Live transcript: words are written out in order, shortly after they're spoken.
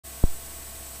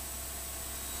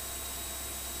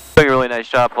Doing a really nice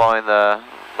job following the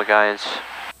guidance.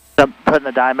 Putting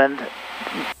the diamond.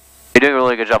 You're doing a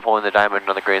really good job holding the diamond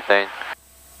on the green thing.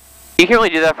 You can really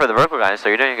do that for the vertical guidance, so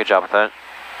you're doing a good job with that.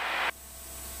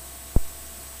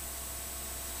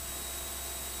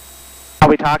 Oh,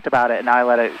 we talked about it, and now I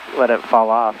let it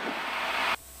fall off.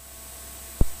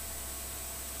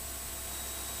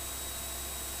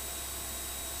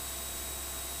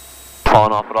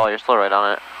 Falling off at all, you're still right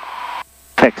on it.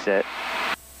 Fix it.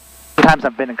 Sometimes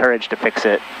I've been encouraged to fix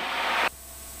it.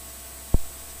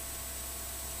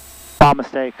 Small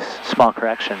mistakes, small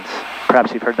corrections.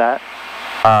 Perhaps you've heard that?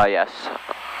 Yes.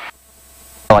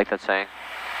 I like that saying.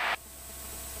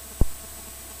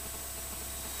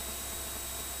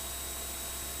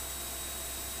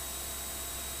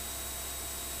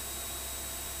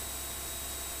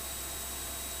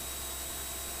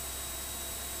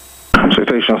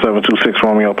 Station 726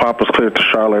 Romeo Papa's cleared to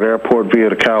Charlotte Airport via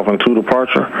the Calvin 2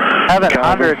 departure.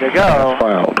 700 to go.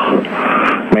 Filed.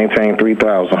 Maintain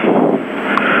 3000.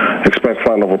 Expect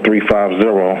flight level 350,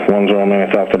 10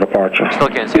 minutes after departure. Still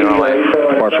can't see the runway.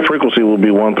 Departure frequency will be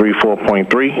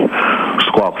 134.3,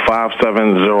 squawk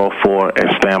 5704,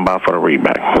 and stand by for the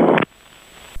readback.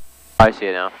 I see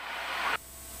it now.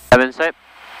 Have insight?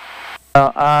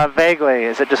 Vaguely.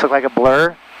 Does it just look like a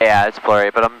blur? Yeah, it's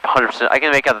blurry, but I'm 100%. I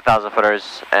can make out the 1,000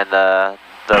 footers and the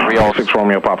real. 6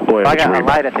 Romeo Papa, go ahead. I got a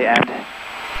light at the end.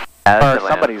 Yeah, or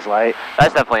somebody's light.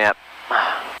 That's definitely it.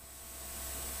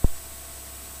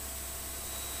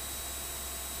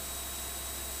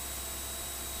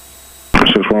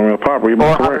 Romeo Papa, you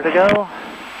 400 to go.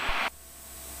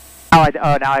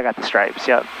 Oh, now I got the stripes.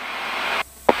 Yep.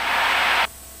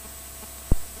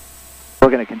 We're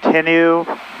going to continue.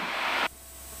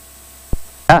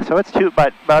 Yeah, so it's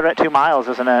about at 2 miles,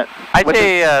 isn't it? I'd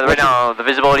say right now the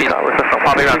visibility is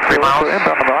probably around 3 miles.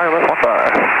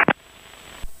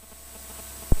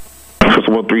 This is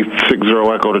 1360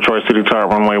 Echo, Detroit City Tower,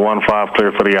 runway 15,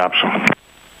 cleared for the option.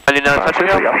 I need another touch to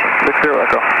go? 60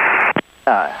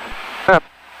 Echo.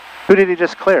 Who did he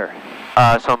just clear?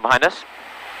 Someone behind us.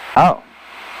 Oh.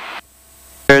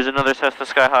 There's another Cessna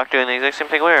Skyhawk doing the exact same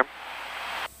thing we are.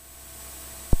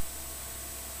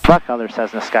 Fuck other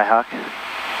Cessna Skyhawk.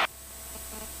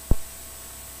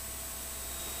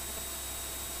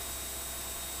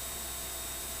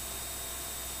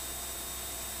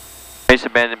 Nice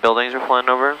abandoned buildings are flying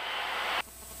over.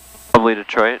 Probably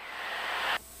Detroit.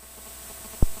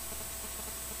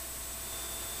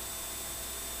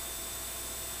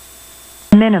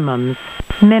 Minimums.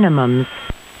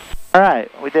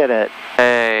 Alright, we did it.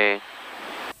 Hey.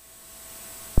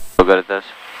 So good at this.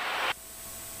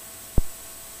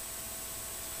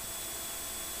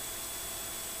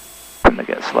 I'm going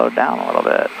to get slowed down a little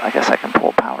bit. I guess I can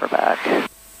pull power back.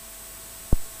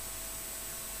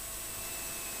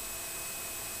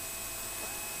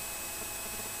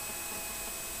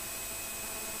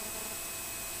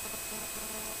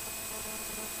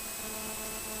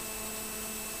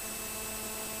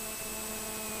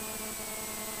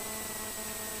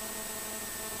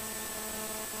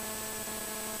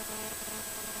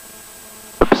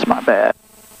 Oops, my bad.